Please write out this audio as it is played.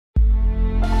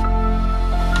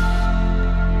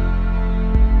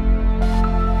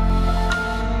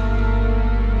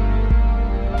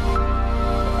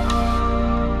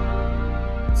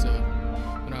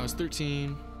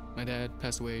13, my dad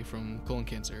passed away from colon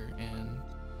cancer, and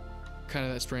kind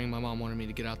of that spring, my mom wanted me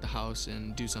to get out the house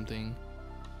and do something,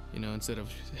 you know, instead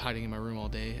of hiding in my room all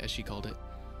day, as she called it.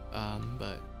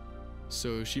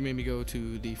 So she made me go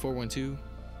to the 412,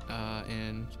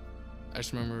 and I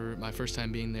just remember my first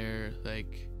time being there,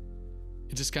 like,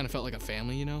 it just kind of felt like a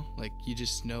family, you know? Like, you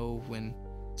just know when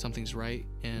something's right.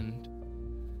 And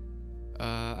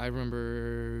I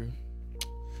remember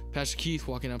Pastor Keith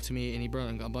walking up to me, and he brought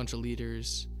a bunch of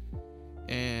leaders,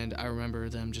 and I remember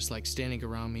them just like standing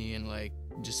around me and like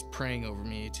just praying over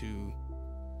me to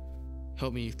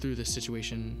help me through this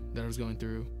situation that I was going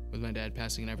through with my dad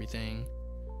passing and everything.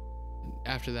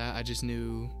 After that, I just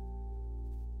knew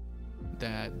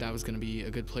that that was going to be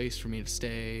a good place for me to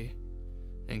stay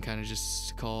and kind of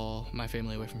just call my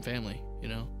family away from family, you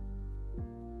know?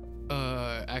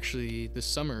 Actually, this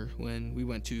summer when we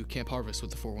went to Camp Harvest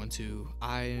with the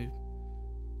 412,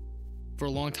 for a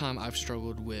long time, I've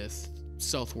struggled with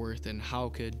self-worth and how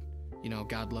could, you know,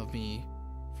 God love me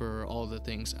for all the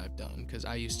things I've done, because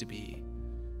I used to be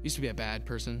a bad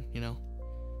person, you know?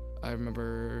 I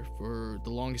remember for the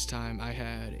longest time I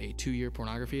had a 2-year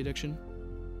pornography addiction.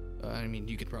 I mean,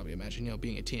 you could probably imagine, you know,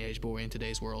 being a teenage boy in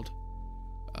today's world.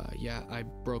 Yeah, I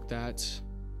broke that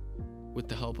with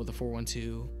the help of the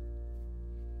 412.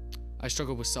 I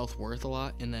struggled with self-worth a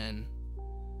lot, and then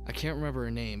I can't remember her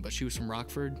name, but she was from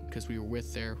Rockford, because we were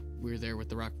there with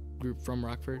the rock group from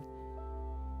Rockford.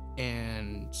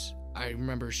 And I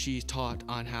remember she taught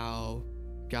on how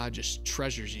God just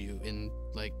treasures you and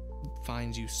like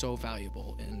finds you so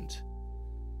valuable, and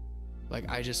like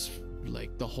I just,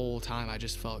 like, the whole time I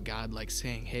just felt God like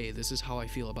saying, hey, this is how I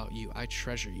feel about you. I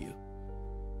treasure you.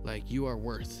 Like, you are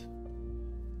worth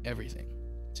everything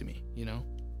to me, you know?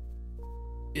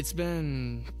 It's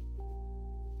been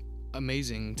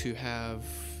amazing to have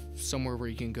somewhere where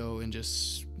you can go and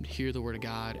just hear the word of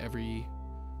God every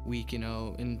week, you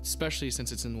know, and especially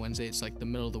since it's in Wednesday, it's like the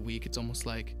middle of the week. It's almost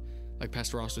like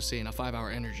Pastor Ross was saying, a 5-hour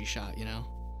energy shot, you know?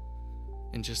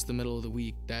 And just the middle of the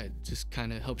week, that just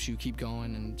kind of helps you keep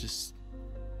going and just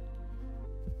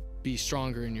be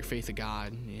stronger in your faith of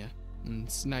God. Yeah. And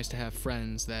it's nice to have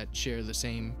friends that share the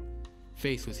same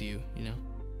faith with you, you know,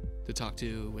 to talk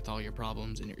to with all your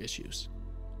problems and your issues.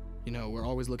 You know, we're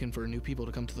always looking for new people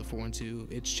to come to the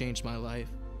 412. It's changed my life,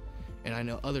 and I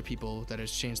know other people that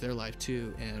has changed their life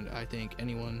too, and I think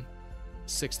anyone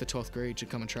 6th to 12th grade should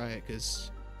come and try it,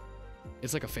 because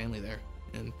it's like a family there,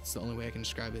 and it's the only way I can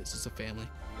describe it. It's just a family.